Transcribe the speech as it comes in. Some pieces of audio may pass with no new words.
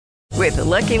With the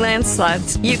Lucky Land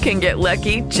Slots, you can get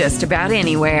lucky just about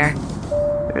anywhere.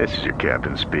 This is your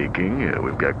captain speaking.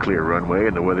 We've got clear runway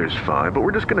and the weather's fine, but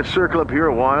we're just going to circle up here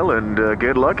a while and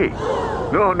get lucky.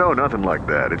 No, nothing like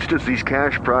that. It's just these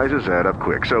cash prizes add up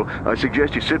quick. So I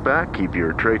suggest you sit back, keep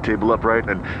your tray table upright,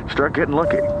 and start getting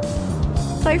lucky.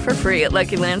 Play for free at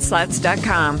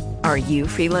LuckyLandSlots.com. Are you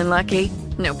feeling lucky?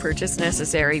 No purchase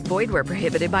necessary. Void where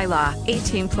prohibited by law.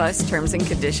 18 plus terms and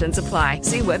conditions apply.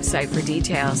 See website for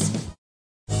details.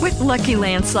 With Lucky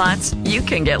Land Slots, you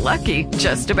can get lucky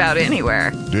just about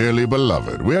anywhere. Dearly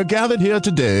beloved, we are gathered here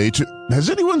today to...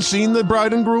 Has anyone seen the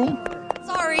bride and groom?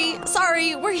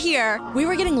 Sorry, we're here. We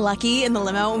were getting lucky in the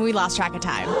limo and we lost track of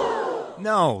time.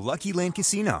 No, Lucky Land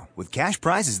Casino, with cash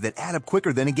prizes that add up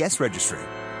quicker than a guest registry.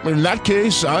 In that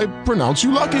case, I pronounce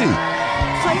you lucky.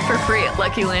 Play for free at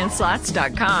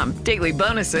LuckyLandSlots.com. Daily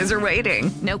bonuses are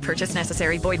waiting. No purchase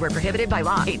necessary. Void where prohibited by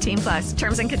law. 18 plus.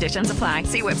 Terms and conditions apply.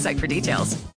 See website for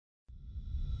details.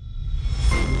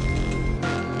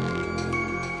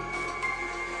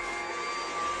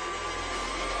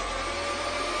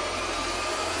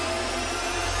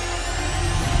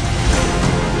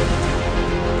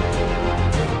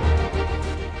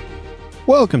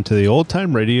 Welcome to the Old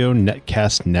Time Radio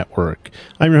Netcast Network.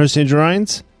 I'm your host, Andrew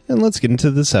Rhynes, and let's get into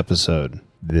this episode.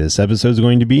 This episode is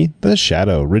going to be The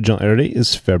Shadow. Original air date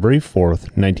is February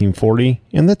 4th, 1940,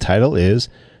 and the title is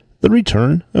The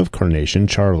Return of Carnation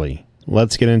Charlie.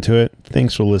 Let's get into it.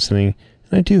 Thanks for listening,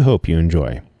 and I do hope you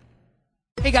enjoy.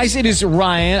 Hey guys, it is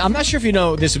Ryan. I'm not sure if you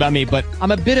know this about me, but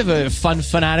I'm a bit of a fun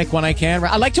fanatic when I can.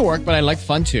 I like to work, but I like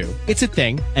fun too. It's a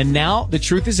thing. And now the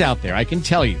truth is out there. I can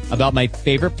tell you about my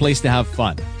favorite place to have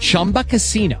fun. Chumba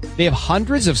Casino. They have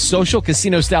hundreds of social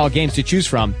casino style games to choose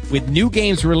from with new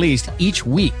games released each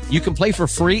week. You can play for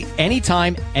free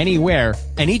anytime, anywhere.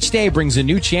 And each day brings a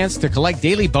new chance to collect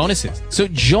daily bonuses. So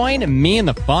join me in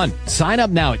the fun. Sign up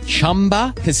now at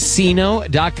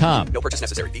ChumbaCasino.com. No purchase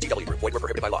necessary. VGW. Void where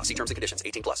prohibited by law. See terms and conditions.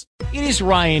 18 plus. It is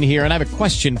Ryan here, and I have a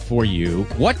question for you.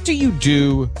 What do you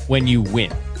do when you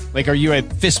win? Like, are you a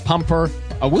fist pumper,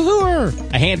 a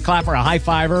woohooer, a hand clapper, a high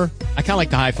fiver? I kind of like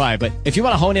the high five, but if you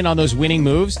want to hone in on those winning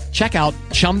moves, check out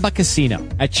Chumba Casino.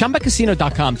 At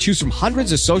ChumbaCasino.com, choose from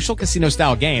hundreds of social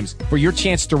casino-style games for your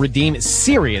chance to redeem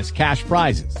serious cash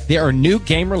prizes. There are new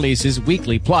game releases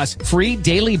weekly, plus free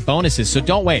daily bonuses, so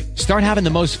don't wait. Start having the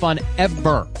most fun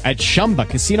ever at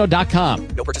ChumbaCasino.com.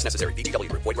 No purchase necessary.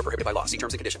 VGW. Void where prohibited by law. See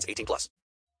terms and conditions. 18 plus.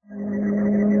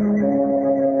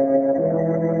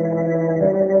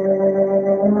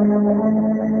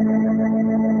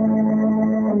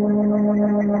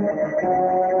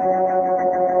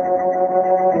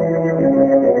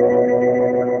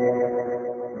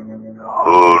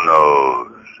 Who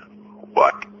knows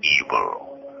what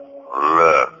evil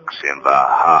lurks in the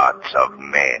hearts of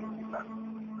men?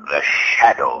 The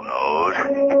Shadow knows.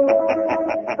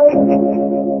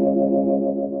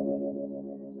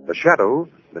 The Shadow,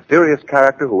 mysterious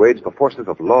character who aids the forces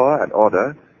of law and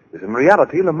order, is in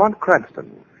reality Lamont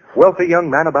Cranston, wealthy young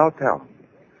man about town.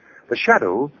 The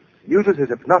Shadow uses his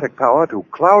hypnotic power to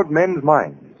cloud men's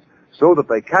minds so that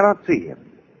they cannot see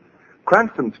him.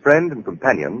 Cranston's friend and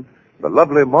companion, the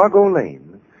lovely Margot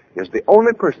Lane, is the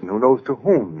only person who knows to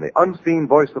whom the unseen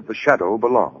voice of the Shadow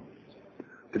belongs.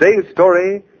 Today's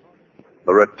story,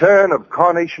 The Return of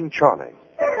Carnation Charlie.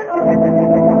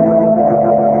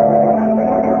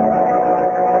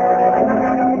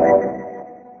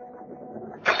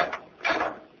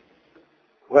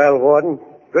 Well, Warden,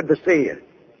 good to see you.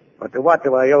 But to what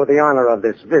do I owe the honor of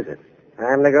this visit?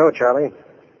 Time to go, Charlie.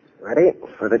 Ready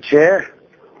for the chair?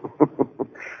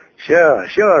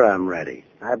 Sure, I'm ready.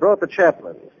 I brought the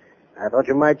chaplain. I thought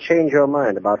you might change your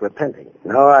mind about repenting.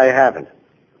 No, I haven't.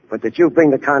 But did you bring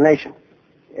the carnation?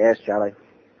 Yes, Charlie.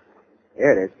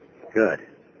 Here it is.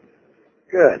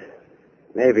 Good.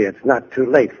 Maybe it's not too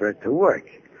late for it to work.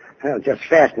 I'll just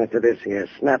fasten it to this here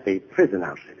snappy prison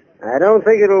outfit. I don't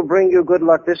think it'll bring you good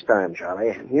luck this time,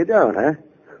 Charlie. You don't, huh?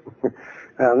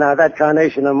 Well, now, that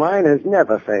carnation of mine has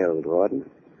never failed, Warden.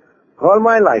 All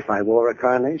my life I wore a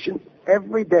carnation,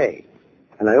 every day.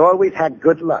 And I always had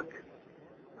good luck.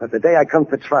 But the day I come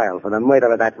to trial for the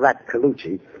murder of that rat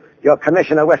Colucci, your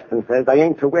Commissioner Weston says I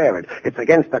ain't to wear it. It's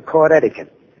against the court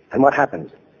etiquette. And what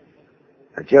happens?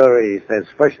 The jury says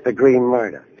first-degree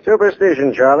murder.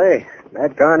 Superstition, Charlie.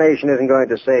 That carnation isn't going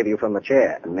to save you from the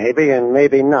chair. Maybe and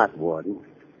maybe not, Warden.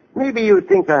 Maybe you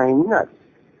think I'm nuts.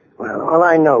 Well, all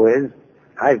I know is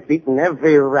I've beaten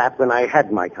every rat when I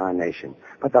had my carnation.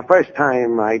 But the first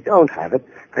time I don't have it,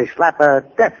 they slap a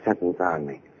death sentence on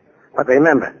me. But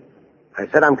remember, I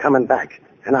said I'm coming back,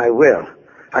 and I will.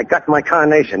 I got my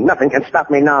carnation. Nothing can stop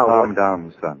me now. Calm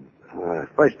down, son.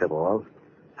 First of all,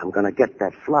 I'm going to get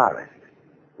that florist.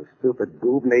 The stupid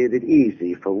boob made it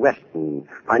easy for Weston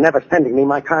by never sending me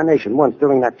my carnation once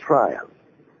during that trial.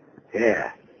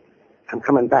 Yeah, I'm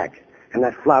coming back. And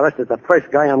that florist is the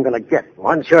first guy I'm going to get.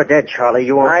 Once you're dead, Charlie,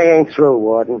 you won't... I ain't through,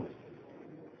 Warden.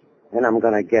 Then I'm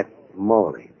going to get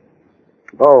Moley.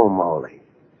 Bo Moley.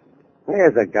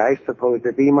 There's a guy supposed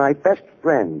to be my best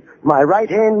friend, my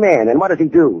right-hand man. And what does he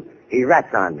do? He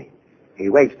rats on me. He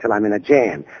waits till I'm in a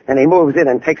jam. Then he moves in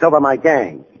and takes over my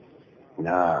gang.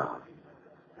 No,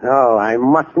 I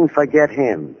mustn't forget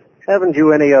him. Haven't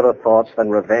you any other thoughts than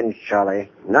revenge, Charlie?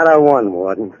 Not a one,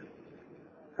 Warden.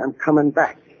 I'm coming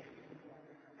back.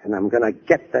 And I'm going to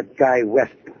get that guy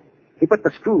Weston. He put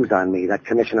the screws on me, that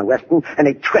Commissioner Weston, and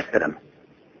he twisted them.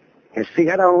 You see,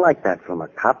 I don't like that from a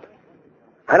cop.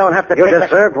 I don't have to... You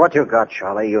deserved what you got,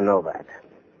 Charlie. You know that.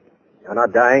 You're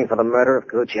not dying for the murder of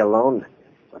Calucci alone,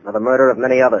 but for the murder of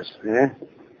many others. Yeah?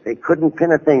 They couldn't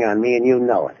pin a thing on me, and you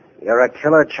know it. You're a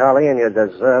killer, Charlie, and you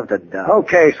deserve to die.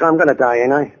 Okay, so I'm going to die,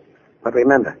 ain't I? But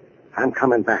remember, I'm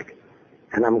coming back.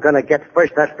 And I'm going to get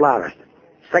first that florist,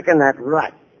 second that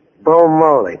rat, Bo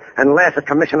Moley, and last at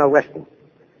Commissioner Weston.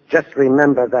 Just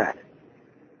remember that.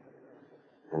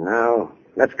 And now,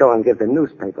 let's go and give the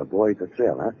newspaper boys a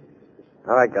thrill, huh?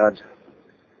 All right, guards.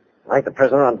 Like the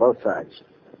prisoner on both sides.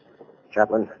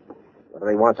 Chaplain, whether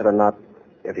he wants it or not,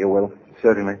 if you will.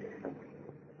 Certainly.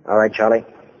 All right, Charlie.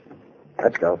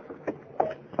 Let's go.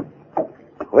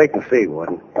 Wait and see,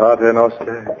 Warden. Pater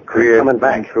Noster, qui coming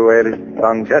back.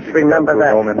 Just remember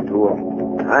that.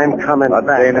 I'm coming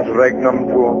back. Ad regnum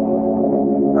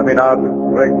tuum. Aminat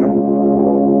regnum.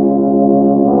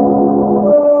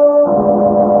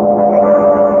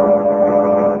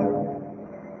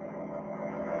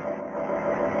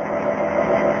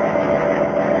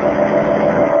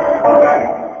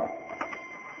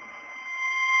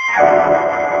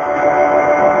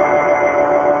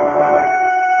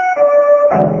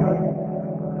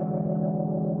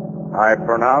 I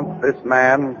pronounce this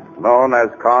man, known as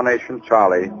Carnation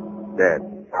Charlie, dead.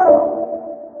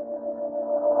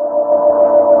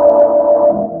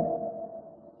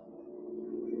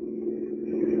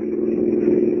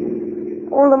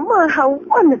 Oh, Lamont, how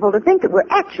wonderful to think that we're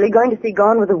actually going to see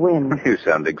Gone with the Wind. You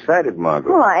sound excited,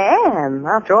 Margot. Well, I am.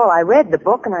 After all, I read the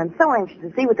book, and I'm so anxious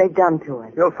to see what they've done to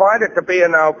it. You'll find it to be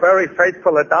in our very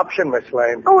faithful adoption, Miss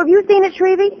Lane. Oh, have you seen it,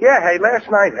 Shrevey? Yeah, hey,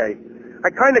 last night, hey. I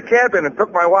kind of cabbed in and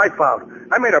took my wife out.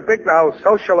 I made a big now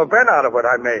social event out of what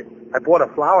I made. I bought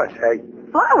her flowers, hey.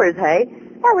 Flowers, hey?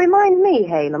 That reminds me,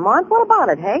 hey, Lamont. What about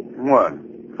it, hey? What?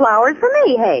 Flowers for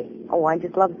me, hey. Oh, I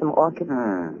just love some orchids.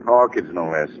 Orchids, no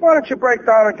less. Why don't you break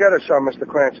down and get us some, Mr.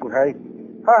 Cranston, hey?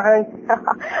 Huh, hey?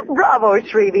 Bravo,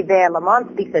 Shrevey there.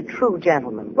 Lamont speaks a true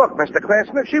gentleman. Look, Mr.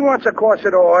 Cranston, if she wants a course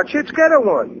at orchids, get her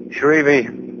one.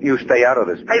 Shrevey, you stay out of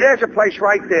this. Hey, there's a place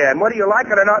right there, and whether you like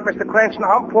it or not, Mr. Cranston,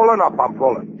 I'm pulling up, I'm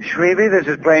pulling. Shrevey, this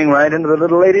is playing right into the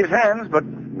little lady's hands, but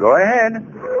go ahead.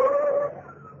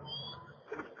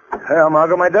 Well,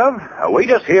 Margot, my dove,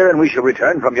 await us here, and we shall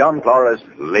return from yon forest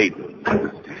laden.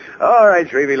 All right,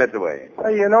 Shrevey, let's away.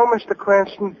 Hey, you know, Mr.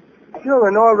 Cranston, you're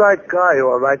an all right guy,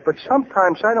 all right, but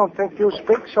sometimes I don't think you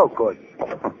speak so good.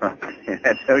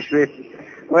 That's so, Shrevey.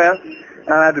 Well,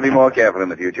 I'll have to be more careful in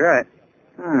the future.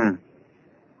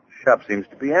 Shop seems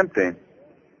to be empty.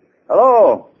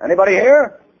 Hello? Anybody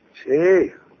here?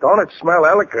 Gee, don't it smell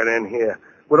elegant in here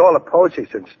with all the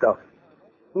posies and stuff?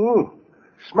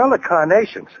 Smell the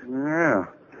carnations. Yeah.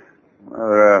 Well,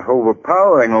 they're an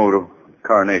overpowering odor.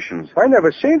 Carnations. I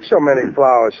never seen so many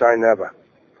flowers, I never.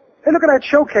 Hey, look at that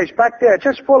showcase back there,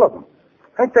 just full of them.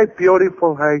 Ain't they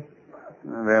beautiful, hey?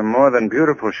 Well, they're more than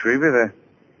beautiful, Shrevey. They're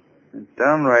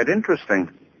downright interesting.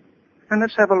 And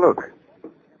let's have a look.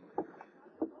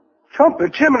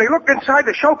 Trumpet Jiminy, look inside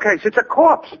the showcase. It's a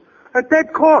corpse. A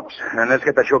dead corpse. And let's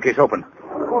get that showcase open.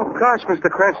 Oh, gosh, Mr.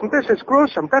 Cranston, this is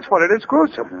gruesome. That's what it is,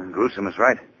 gruesome. Gruesome is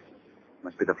right.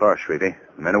 Must be the florist, Shrevey,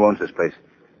 the man who owns this place.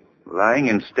 Lying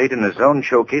in state in his own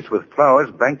showcase with flowers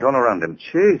banked all around him.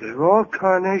 Gee, they're all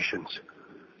carnations.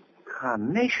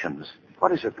 Carnations?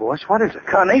 What is it, boss? What is it?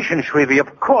 Carnation, Shrevey,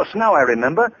 of course. Now I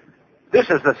remember. This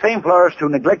is the same florist who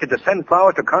neglected to send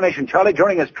flowers to Carnation Charlie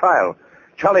during his trial.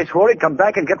 Charlie swore he'd come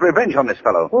back and get revenge on this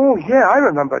fellow. Oh, yeah, I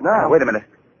remember now. Wait a minute.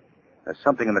 There's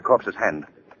something in the corpse's hand.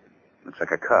 Looks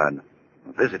like a card.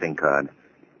 A visiting card.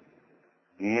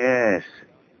 Yes.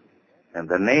 And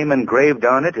the name engraved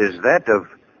on it is that of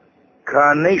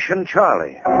Carnation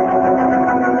Charlie.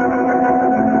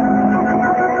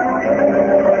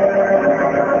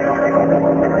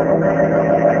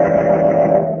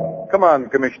 Come on,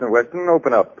 Commissioner Weston,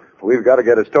 open up. We've got to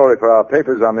get a story for our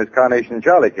papers on this Carnation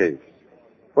Charlie case.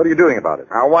 What are you doing about it?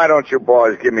 Now, why don't you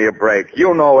boys give me a break?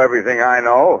 You know everything I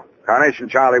know. Carnation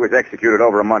Charlie was executed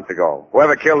over a month ago.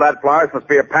 Whoever killed that Flores must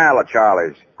be a pal of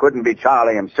Charlie's. Couldn't be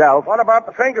Charlie himself. What about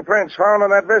the fingerprints found on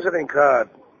that visiting card?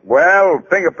 Well,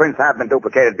 fingerprints have been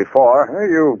duplicated before. Well,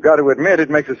 you've got to admit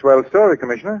it makes a swell story,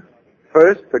 Commissioner.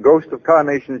 First, the ghost of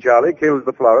Carnation Charlie kills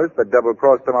the Flowers but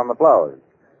double-crossed them on the flowers.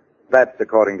 That's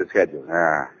according to schedule.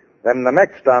 Yeah. Then the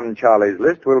next on Charlie's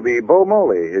list will be Bo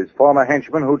Moley, his former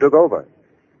henchman who took over.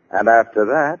 And after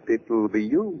that, it will be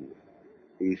you.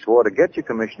 He swore to get you,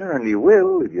 Commissioner, and he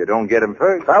will if you don't get him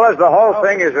first. Fellas, the whole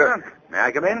thing is a... May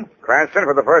I come in? Cranston,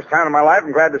 for the first time in my life,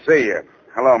 I'm glad to see you.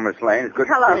 Hello, Miss Lane. It's good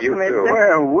Hello, to see you,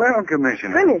 Commissioner. too. Well,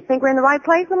 Commissioner. Goodness, think we're in the right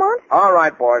place, Lamont? All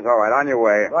right, boys, all right. On your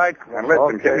way. Right. And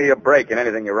listen, give me a break in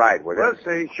anything you write, will you? We'll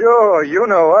see. Sure, you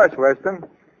know us, Weston.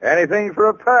 Anything for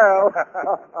a pal.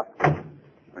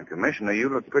 Commissioner, you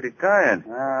look pretty tired.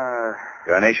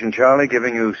 Carnation Charlie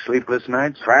giving you sleepless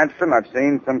nights? Cranston, I've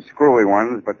seen some screwy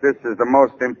ones, but this is the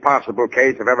most impossible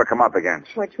case I've ever come up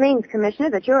against. Which means,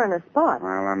 Commissioner, that you're in a spot.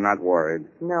 Well, I'm not worried.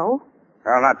 No?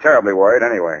 Well, not terribly worried,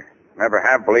 anyway. Never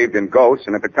have believed in ghosts,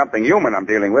 and if it's something human I'm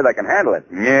dealing with, I can handle it.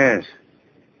 Yes,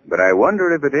 but I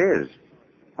wonder if it is.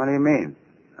 What do you mean?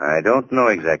 I don't know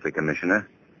exactly, Commissioner.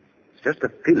 It's just a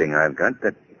feeling I've got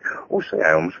that... Oh, say,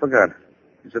 I almost forgot.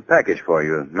 There's a package for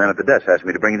you. The man at the desk asked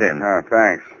me to bring it in. Oh,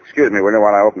 thanks. Excuse me, will you,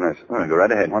 while I open this? Oh, go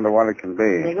right ahead. Wonder what it can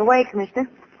be. Take away, Commissioner.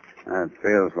 It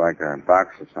feels like a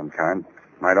box of some kind.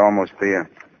 Might almost be a...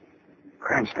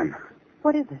 Cranston.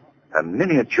 What is it? A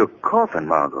miniature coffin,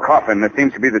 Margot. Coffin. There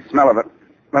seems to be the smell of it.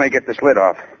 Let me get this lid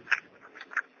off.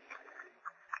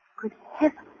 Good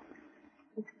heavens.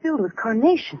 It's filled with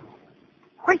carnations.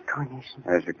 White carnations.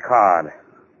 There's a card.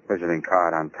 Visiting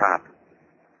card on top.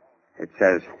 It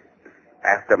says,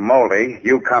 after Moley,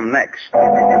 you come next.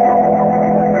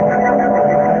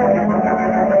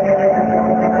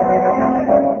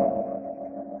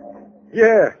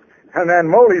 Yeah, and then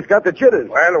Moley's got the jitters.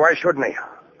 Well, why shouldn't he?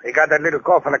 He got that little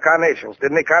coffin of carnations,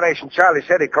 didn't he? Carnation Charlie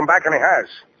said he'd come back, and he has.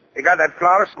 He got that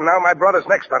florist, and now my brother's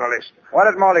next on the list. What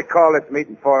did Moley call this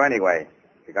meeting for anyway?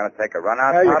 You gonna take a run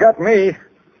out? You got me.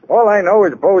 All I know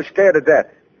is Bo's scared to death.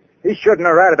 He shouldn't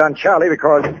have ratted on Charlie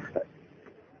because...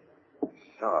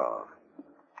 So,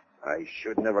 I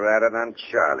shouldn't have ratted on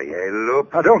Charlie, eh,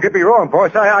 Loop? Now, don't get me wrong,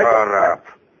 boss. Shut up.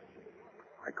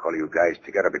 I call you guys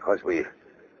together because we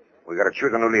gotta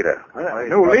choose a new leader.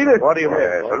 New leader? What do you mean?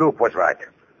 Yes, Loop was right.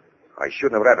 I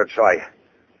shouldn't have ratted, so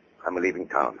I'm leaving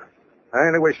town.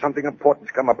 Anyway, something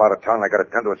important's come up out of town. I gotta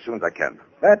attend to it as soon as I can.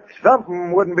 That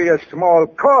something wouldn't be a small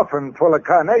coffin full of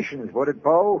carnations, would it,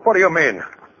 Bo? What do you mean?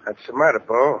 That's the matter,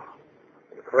 Bo.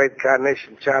 You afraid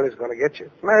Carnation Charlie's going to get you?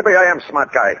 Maybe I am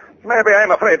smart guy. Maybe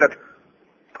I'm afraid that...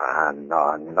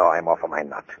 No, I'm off of my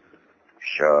nut.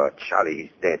 Sure, Charlie is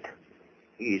dead.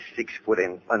 He's 6 foot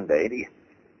and under, ain't he?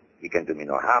 He can do me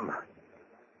no harm.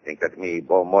 Think that me,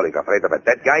 Bo Molly, afraid of a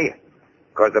dead guy?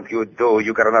 Because if you do,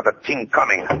 you got another thing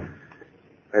coming.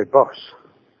 Hey, boss.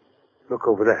 Look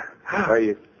over there.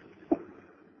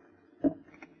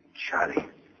 Charlie.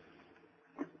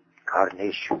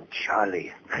 Carnation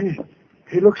Charlie.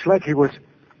 He looks like he was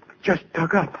just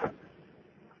dug up.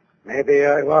 Maybe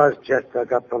I was just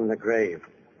dug up from the grave,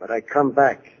 but I come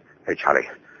back. Hey, Charlie.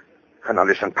 Now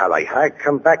listen, pal, I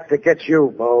come back to get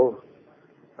you, Bo.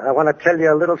 But I want to tell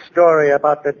you a little story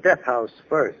about the death house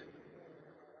first.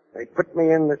 They put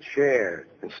me in the chair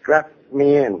and strapped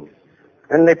me in.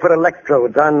 Then they put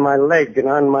electrodes on my leg and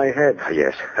on my head.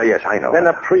 Yes, I know. Then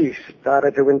a priest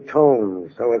started to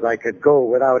intone so as I could go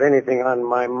without anything on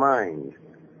my mind.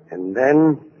 And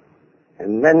then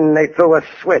they threw a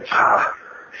switch.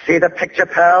 See the picture,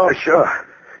 pal? Sure,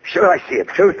 I see it.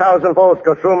 2,000 volts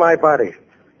go through my body.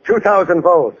 2,000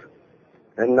 volts.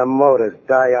 Then the motors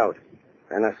die out.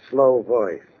 And a slow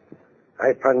voice.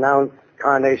 I pronounce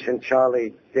Carnation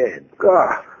Charlie dead.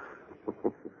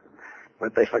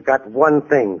 But they forgot one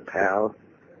thing, pal.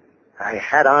 I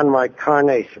had on my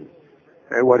carnation.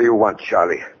 Hey, what do you want,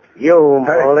 Charlie? You,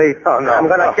 Molly. Oh, no, I'm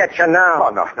going to get you now.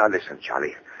 Oh, no. Now, listen,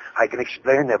 Charlie. I can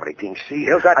explain everything, see?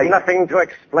 You got nothing to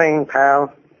explain,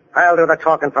 pal. I'll do the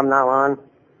talking from now on.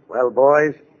 Well,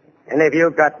 boys, any of you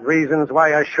got reasons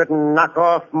why I shouldn't knock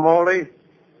off Molly?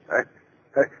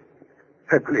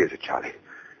 Hey, please, Charlie.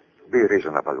 Be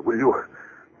reasonable, will you?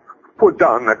 Put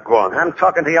down that gun. I'm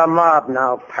talking to your mob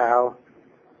now, pal.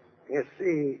 You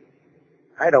see,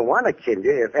 I don't want to kill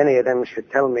you if any of them should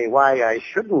tell me why I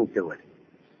shouldn't do it.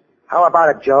 How about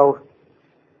it, Joe?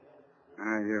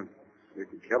 You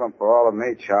can kill him for all of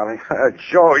me, Charlie.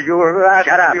 Joe, you rat.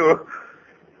 Shut up. You...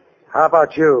 How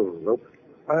about you, Luke?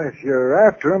 If you're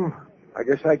after him, I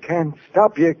guess I can't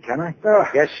stop you, can I?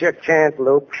 Yes, you can't,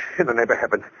 Loop. In the name of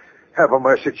heaven, have a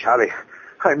mercy, Charlie.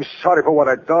 I'm sorry for what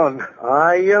I've done.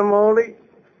 Are you, Moldy?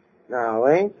 Now,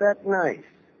 ain't that nice?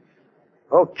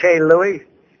 Okay, Louie.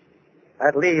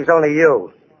 That leaves only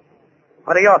you.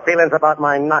 What are your feelings about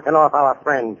my knocking off our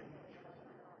friend?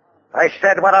 I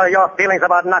said, what are your feelings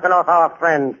about knocking off our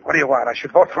friend? What do you want? I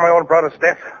should vote for my own brother's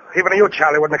death? Even you,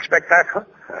 Charlie, wouldn't expect that, huh?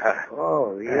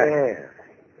 Oh, yeah.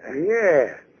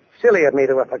 Yeah. Silly of me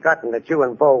to have forgotten that you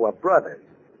and Bo were brothers.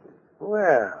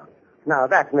 Well, now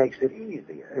that makes it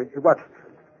easier.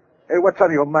 What's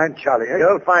on your mind, Charlie? Eh?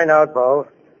 You'll find out, Bo.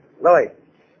 Louie,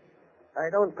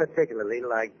 I don't particularly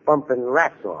like bumping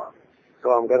rats off, so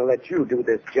I'm going to let you do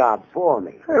this job for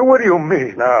me. Hey, what do you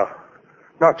mean? No,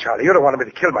 Charlie, you don't want me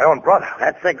to kill my own brother.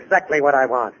 That's exactly what I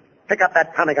want. Pick up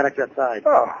that Tommy gun at your side.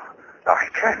 Oh, no, I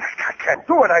can't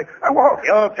do it. I won't.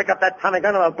 You'll pick up that Tommy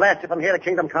gun and I'll blast you from here to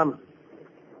Kingdom Come.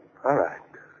 All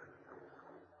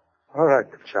right,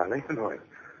 Charlie. Louie.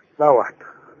 Now what?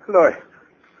 Louie.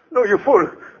 No, you fool.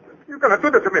 You're going to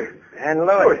do this to me. And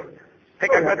Louie,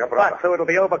 pick a good spot so it'll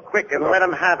be over quick and let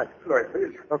him have it. Louie,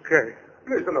 please. Okay.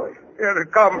 Please, Louie. Here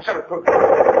it comes. I'm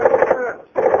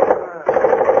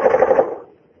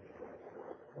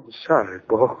sorry,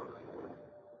 Bo.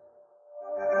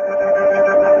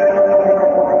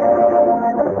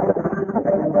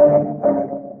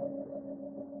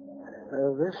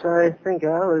 This, I think,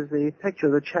 Al, is the picture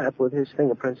of the chap with his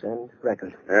fingerprints and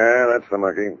record. Yeah, that's the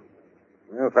monkey.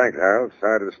 Well, thanks, Harold.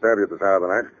 Sorry to disturb you at this hour of the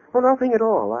night. Well, nothing at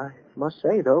all. I must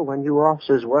say, though, when you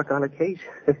officers work on a case,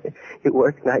 you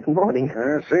work night and morning.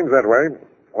 It seems that way.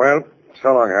 Well,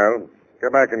 so long, Harold.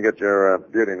 Get back and get your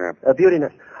beauty nap. Beauty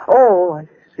nap? Oh, I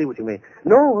see what you mean.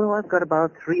 No, well, I've got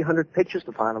about 300 pictures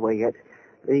to file away yet.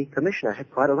 The commissioner had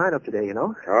quite a lineup today, you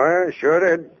know. Oh, yeah, sure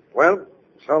did. Well,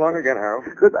 so long again, Harold.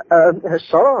 Goodbye.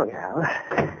 So long, Hal.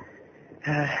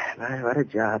 My, what a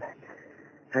job.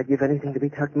 I'd give anything to be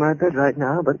tucked in my bed right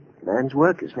now, but man's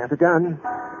work is never done.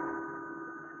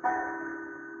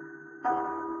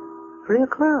 3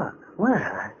 o'clock. Well,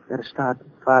 I better start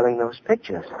filing those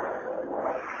pictures.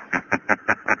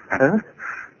 Huh?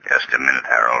 Just a minute,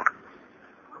 Harold.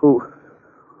 Who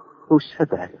said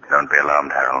that? Don't be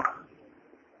alarmed, Harold.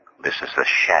 This is the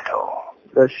Shadow.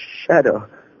 The Shadow?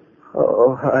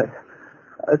 Oh,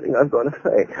 I think I'm going to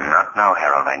faint. Not now,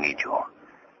 Harold. I need you.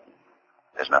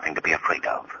 There's nothing to be afraid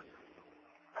of.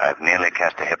 I've merely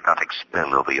cast a hypnotic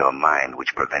spell over your mind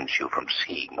which prevents you from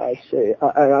seeing. I see.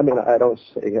 I mean, I don't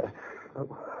see.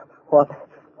 What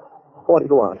do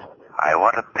you want? I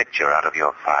want a picture out of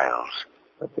your files.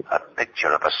 A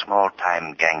picture of a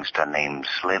small-time gangster named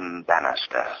Slim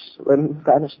Bannister. Slim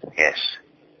Bannister? Yes.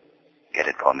 Get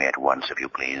it for me at once, if you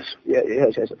please.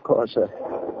 Yes, of course.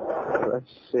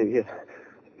 Let's see.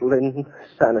 Slim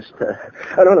Bannister.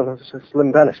 Oh, no,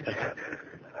 Slim Bannister.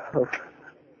 Oh,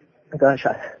 gosh,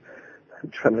 I'm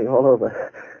trembling all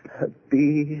over.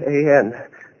 B-A-N.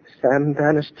 Sam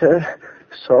Bannister,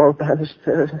 Saul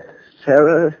Bannister,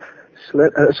 Sarah,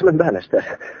 Slim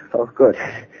Bannister. Oh, good.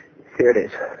 Here it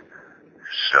is.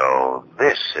 So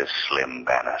this is Slim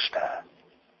Bannister.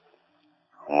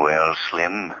 Well,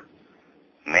 Slim,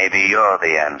 maybe you're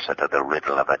the answer to the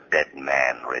riddle of a dead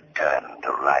man returned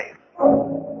to life.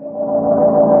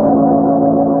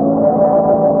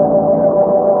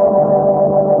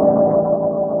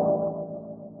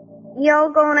 You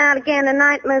all going out again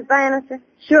tonight, Miss Bannister?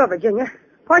 Sure, Virginia.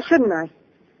 Why shouldn't I?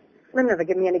 Slim never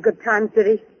give me any good times, did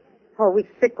he? Always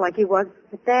sick like he was.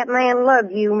 If that man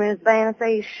loved you, Miss Bannister,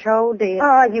 he sure did.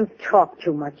 Oh, you talk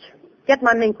too much. Get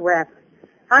my mink wrap.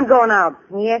 I'm going out.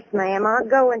 Yes, ma'am, I'll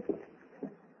go and...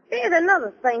 There's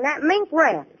another thing, that mink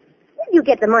wrap. Where'd you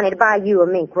get the money to buy you a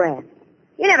mink wrap?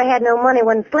 You never had no money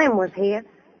when Slim was here.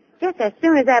 Just as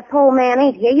soon as that poor man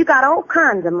ain't here, you got all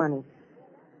kinds of money.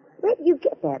 Where'd you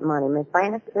get that money, Miss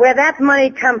Bannister? Where that money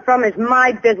come from is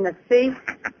my business, see?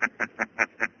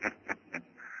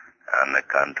 On the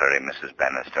contrary, Mrs.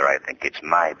 Bannister, I think it's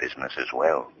my business as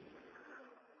well.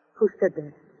 Who said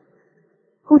that?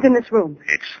 Who's in this room?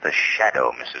 It's the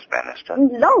Shadow, Mrs. Bannister.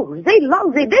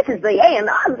 Lousy, this is the end.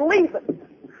 I'm leaving.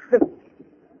 The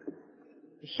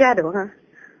Shadow, huh?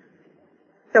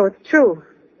 So it's true.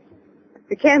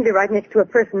 You can be right next to a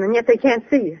person, and yet they can't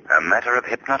see you. A matter of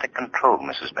hypnotic control,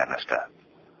 Mrs. Bannister.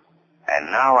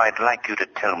 And now I'd like you to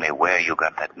tell me where you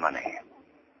got that money.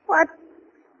 What?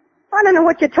 I don't know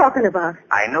what you're talking about.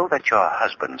 I know that your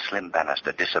husband, Slim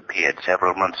Bannister, disappeared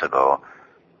several months ago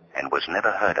and was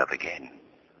never heard of again.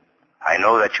 I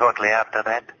know that shortly after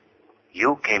that,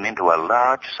 you came into a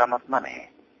large sum of money.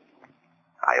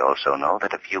 I also know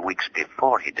that a few weeks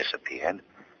before he disappeared,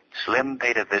 Slim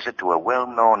paid a visit to a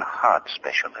well-known heart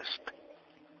specialist.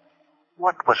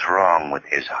 What was wrong with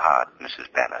his heart,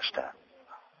 Mrs. Bannister?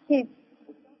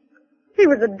 He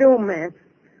was a doom man.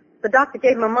 The doctor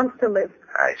gave him a month to live.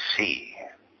 I see.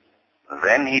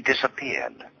 Then he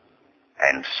disappeared.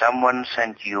 And someone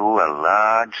sent you a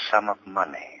large sum of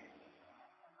money.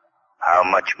 How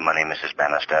much money, Mrs.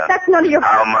 Bannister? That's none of your...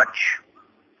 How much?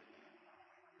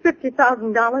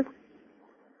 $50,000.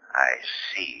 I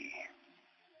see.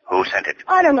 Who sent it?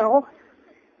 I don't know.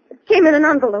 It came in an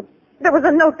envelope. There was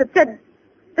a note that said,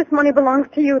 "This money belongs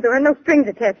to you. There are no strings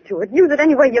attached to it. Use it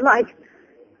any way you like."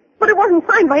 But it wasn't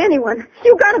signed by anyone.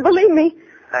 You gotta believe me.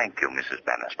 Thank you, Mrs.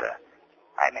 Bannister.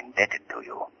 I'm indebted to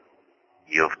you.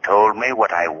 You've told me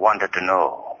what I wanted to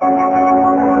know.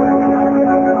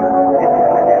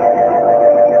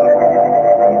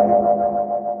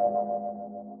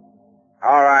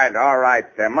 All right.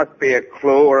 There must be a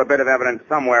clue or a bit of evidence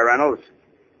somewhere, Reynolds.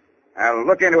 I'll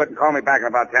look into it and call me back in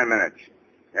about 10 minutes.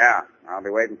 Yeah, I'll be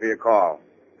waiting for your call.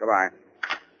 Goodbye.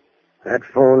 That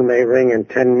phone may ring in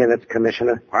 10 minutes,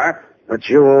 Commissioner. What? But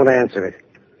you won't answer it.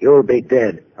 You'll be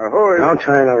dead. Who is... Don't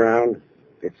turn around.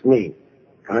 It's me,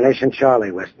 Carnation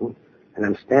Charlie, Weston, and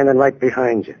I'm standing right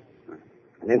behind you.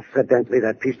 And incidentally,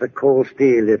 that piece of cold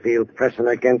steel you feel pressing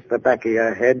against the back of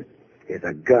your head is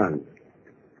a gun.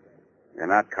 You're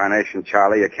not Carnation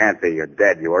Charlie. You can't be. You're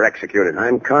dead. You were executed.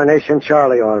 I'm Carnation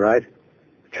Charlie, all right.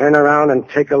 Turn around and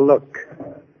take a look.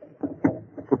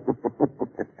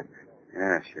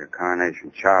 Yes, you're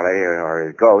Carnation Charlie or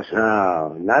his ghost.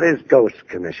 No, not his ghost,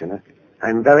 Commissioner.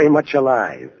 I'm very much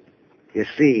alive. You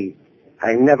see,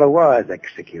 I never was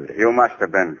executed. You must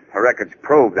have been. The records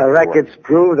prove that. The records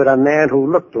prove that a man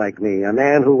who looked like me, a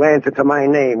man who answered to my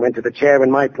name, went to the chair in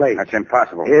my place. That's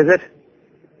impossible. Is it?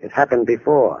 It happened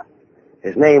before.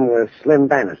 His name was Slim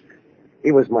Bannister.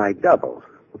 He was my double.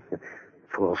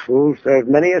 Poor fool served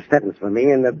many a sentence for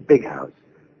me in the big house.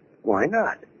 Why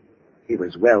not? He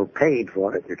was well paid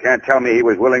for it. You can't tell me he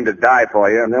was willing to die for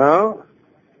you. No.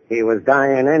 He was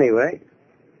dying anyway.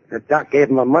 The doc gave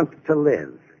him a month to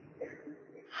live.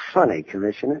 Funny,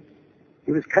 Commissioner.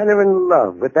 He was kind of in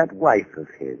love with that wife of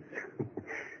his.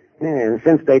 And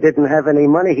since they didn't have any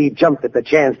money, he jumped at the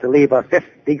chance to leave her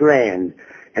 $50,000.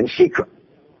 And she...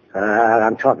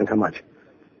 I'm talking too much.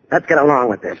 Let's get along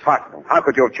with this. Impossible. How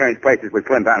could you have changed places with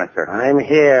Slim Bannister? I'm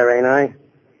here, ain't I?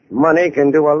 Money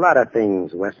can do a lot of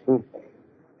things, Weston.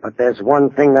 But there's one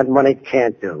thing that money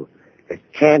can't do. It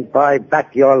can't buy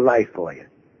back your life for you.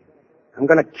 I'm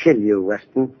going to kill you,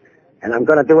 Weston. And I'm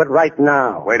going to do it right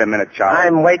now. Wait a minute, Charlie.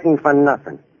 I'm waiting for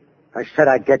nothing. I said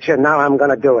I'd get you. Now I'm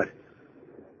going to do it.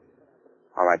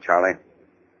 All right, Charlie.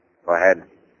 Go ahead.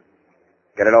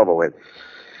 Get it over with.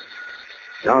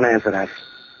 Don't answer that.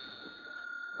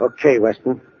 Okay,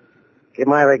 Weston. Give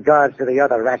my regards to the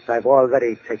other rats I've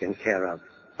already taken care of.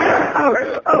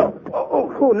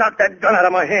 Who knocked that gun out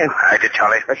of my hand? I did,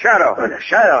 Charlie. The Shadow. The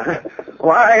Shadow?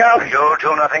 Why, You'll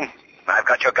do nothing. I've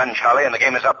got your gun, Charlie, and the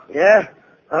game is up. Yeah?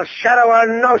 A Shadow or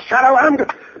no Shadow, I'm...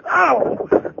 Ow!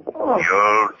 Oh.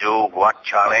 You'll do what,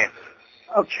 Charlie?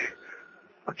 Okay.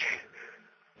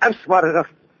 I'm smart enough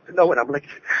to know when I'm licked.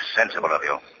 Sensible of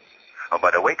you. Oh, by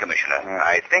the way, Commissioner,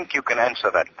 I think you can answer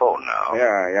that phone now.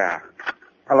 Yeah.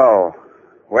 Hello.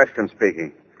 Weston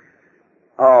speaking.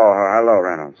 Oh, hello,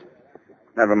 Reynolds.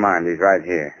 Never mind, he's right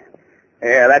here.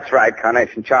 Yeah, that's right,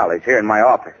 Carnation Charlie's here in my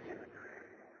office.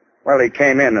 Well, he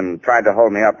came in and tried to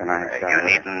hold me up, and I... You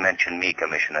needn't mention me,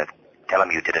 Commissioner. Tell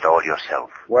him you did it all yourself.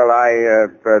 Well,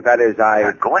 that is,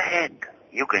 Go ahead.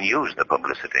 You can use the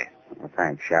publicity. Well,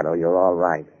 thanks, Shadow. You're all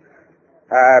right.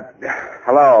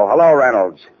 Hello,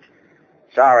 Reynolds.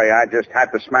 Sorry, I just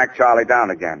had to smack Charlie down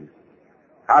again.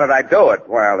 How did I do it?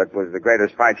 Well, it was the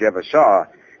greatest fight you ever saw.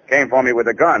 Came for me with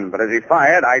a gun, but as he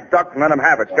fired, I ducked and let him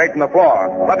have it, straight from the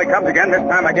floor. Up he comes again. This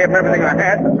time I gave him everything I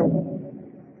had.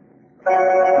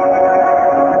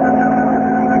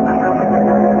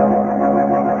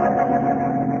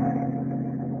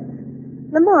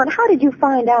 Lamont, how did you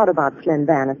find out about Slim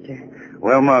Bannister?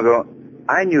 Well, Margot,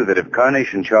 I knew that if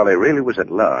Carnation Charlie really was at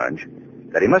large,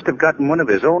 that he must have gotten one of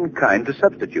his own kind to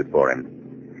substitute for him.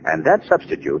 And that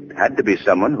substitute had to be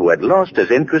someone who had lost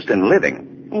his interest in living.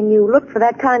 And you looked for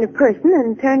that kind of person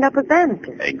and turned up with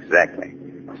Bannister. Exactly.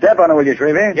 Step on it, will you,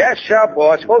 Shrevey? Yes, sir,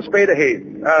 boss. Full speed ahead.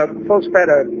 Full speed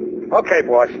Okay,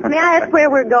 boss. May I ask where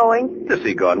we're going? To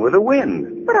see Gone with the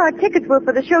Wind. But our tickets were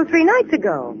for the show 3 nights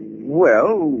ago.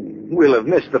 Well, we'll have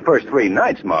missed the first 3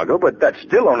 nights, Margot, but that's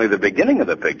still only the beginning of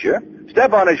the picture.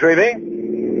 Step on it, Shrevey.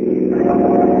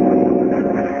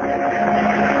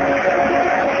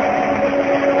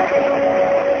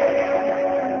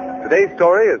 Today's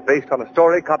story is based on a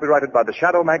story copyrighted by the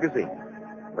Shadow magazine.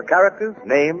 The characters,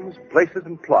 names, places,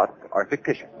 and plot are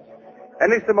fictitious.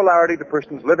 Any similarity to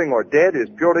persons living or dead is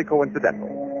purely coincidental.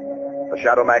 The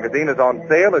Shadow magazine is on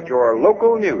sale at your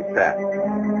local newsstand.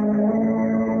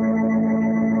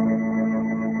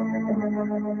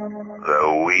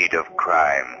 The weed of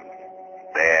crime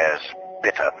bears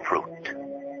bitter fruit.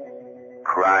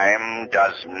 Crime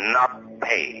does not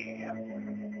pay.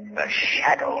 The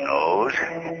Shadow knows.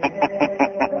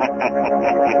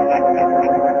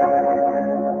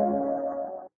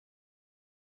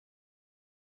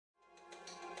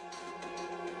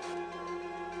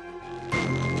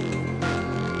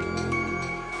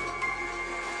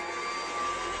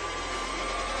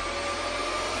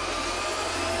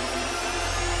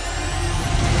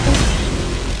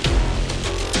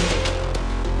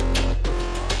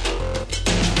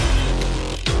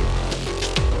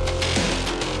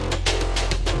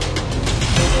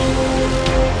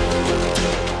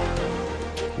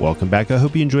 Welcome back. I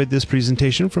hope you enjoyed this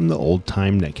presentation from the Old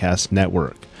Time Netcast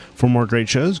Network. For more great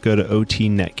shows, go to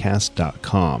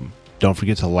otnetcast.com. Don't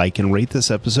forget to like and rate this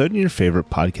episode in your favorite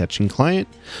podcatching client.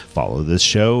 Follow this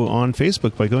show on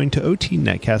Facebook by going to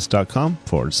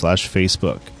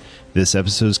otnetcast.com/Facebook. This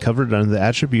episode is covered under the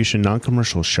Attribution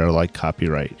Non-Commercial Share-alike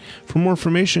copyright. For more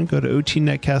information, go to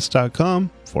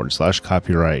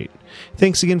otnetcast.com/copyright.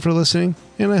 Thanks again for listening,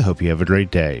 and I hope you have a great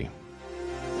day.